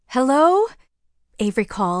"Hello?" Avery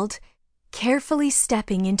called, carefully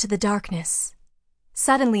stepping into the darkness.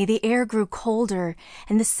 Suddenly the air grew colder,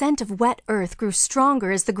 and the scent of wet earth grew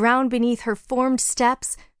stronger as the ground beneath her formed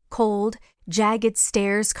steps, cold, jagged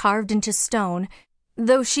stairs carved into stone,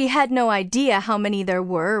 though she had no idea how many there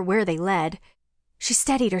were or where they led. She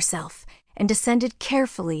steadied herself and descended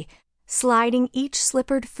carefully, sliding each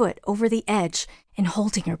slippered foot over the edge and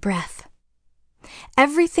holding her breath.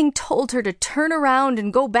 Everything told her to turn around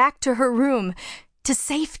and go back to her room, to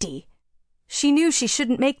safety. She knew she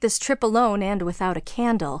shouldn't make this trip alone and without a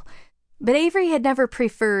candle, but Avery had never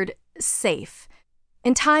preferred safe,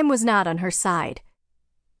 and time was not on her side.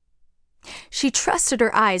 She trusted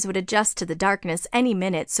her eyes would adjust to the darkness any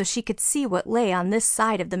minute so she could see what lay on this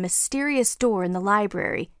side of the mysterious door in the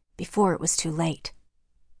library before it was too late.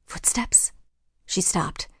 Footsteps? She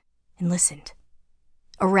stopped and listened.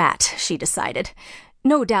 A rat, she decided.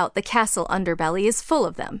 No doubt the castle underbelly is full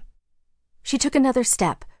of them. She took another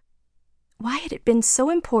step. Why had it been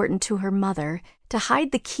so important to her mother to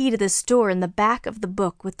hide the key to this door in the back of the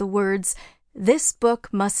book with the words, "This book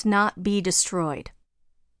must not be destroyed"?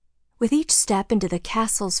 With each step into the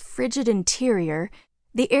castle's frigid interior,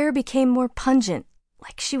 the air became more pungent,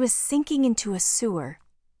 like she was sinking into a sewer.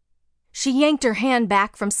 She yanked her hand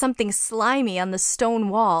back from something slimy on the stone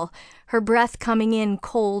wall, her breath coming in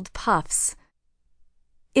cold puffs.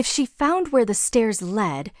 If she found where the stairs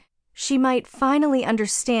led, she might finally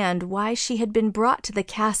understand why she had been brought to the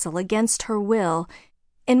castle against her will,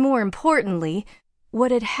 and more importantly,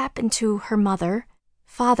 what had happened to her mother,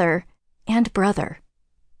 father, and brother.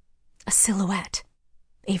 A silhouette.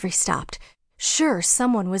 Avery stopped. Sure,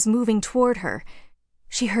 someone was moving toward her.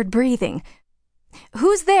 She heard breathing.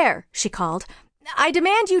 "Who's there?" she called. "I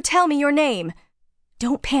demand you tell me your name."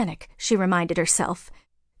 Don't panic, she reminded herself.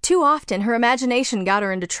 Too often her imagination got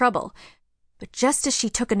her into trouble. But just as she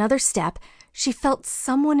took another step, she felt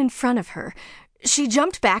someone in front of her. She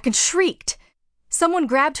jumped back and shrieked. Someone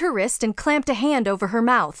grabbed her wrist and clamped a hand over her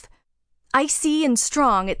mouth. Icy and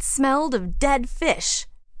strong, it smelled of dead fish.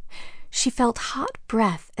 She felt hot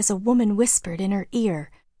breath as a woman whispered in her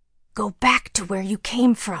ear, "Go back to where you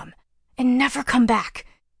came from, and never come back.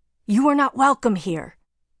 You are not welcome here."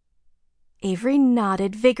 Avery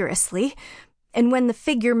nodded vigorously, and when the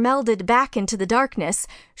figure melded back into the darkness,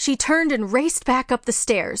 she turned and raced back up the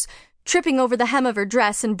stairs, tripping over the hem of her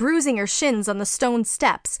dress and bruising her shins on the stone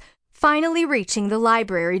steps, finally reaching the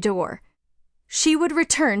library door. She would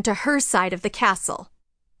return to her side of the castle,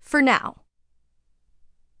 for now.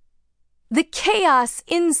 The chaos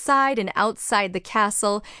inside and outside the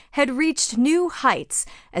castle had reached new heights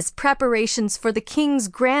as preparations for the King's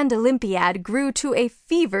Grand Olympiad grew to a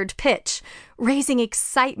fevered pitch, raising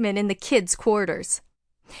excitement in the kids' quarters.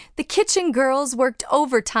 The kitchen girls worked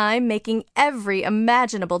overtime making every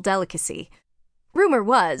imaginable delicacy. Rumor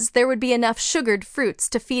was there would be enough sugared fruits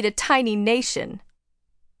to feed a tiny nation.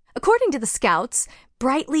 According to the scouts,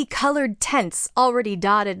 brightly colored tents already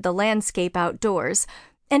dotted the landscape outdoors,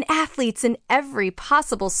 and athletes in every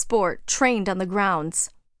possible sport trained on the grounds.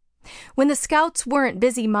 When the scouts weren't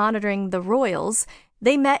busy monitoring the royals,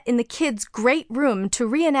 they met in the kids' great room to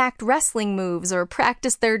reenact wrestling moves or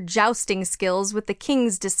practice their jousting skills with the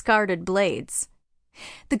king's discarded blades.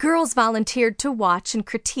 The girls volunteered to watch and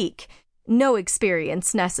critique, no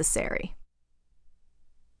experience necessary.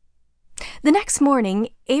 The next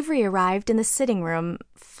morning, Avery arrived in the sitting room,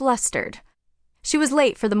 flustered. She was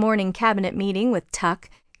late for the morning cabinet meeting with Tuck,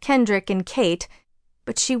 Kendrick, and Kate,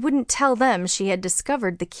 but she wouldn't tell them she had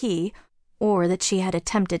discovered the key or that she had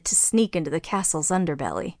attempted to sneak into the castle's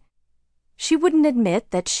underbelly. She wouldn't admit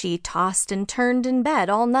that she tossed and turned in bed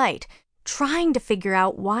all night, trying to figure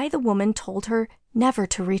out why the woman told her never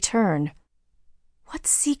to return. What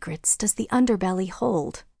secrets does the underbelly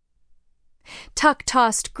hold? Tuck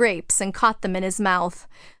tossed grapes and caught them in his mouth,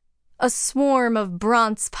 a swarm of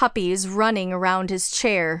bronze puppies running around his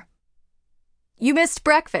chair. "You missed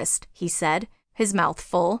breakfast," he said, his mouth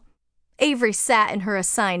full. Avery sat in her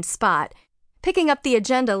assigned spot. Picking up the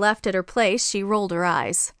agenda left at her place, she rolled her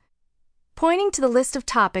eyes. Pointing to the list of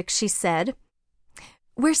topics, she said,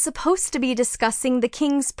 "We're supposed to be discussing the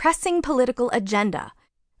king's pressing political agenda.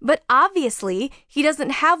 But obviously, he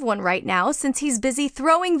doesn't have one right now since he's busy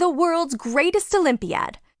throwing the world's greatest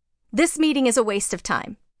Olympiad. This meeting is a waste of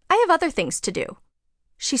time. I have other things to do."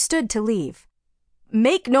 She stood to leave.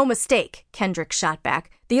 "Make no mistake," Kendrick shot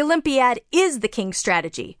back. "The Olympiad is the king's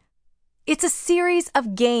strategy." "It's a series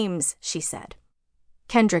of games," she said.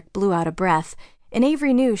 Kendrick blew out a breath, and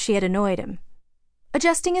Avery knew she had annoyed him.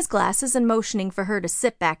 Adjusting his glasses and motioning for her to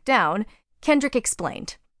sit back down, Kendrick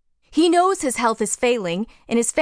explained. "He knows his health is failing, and his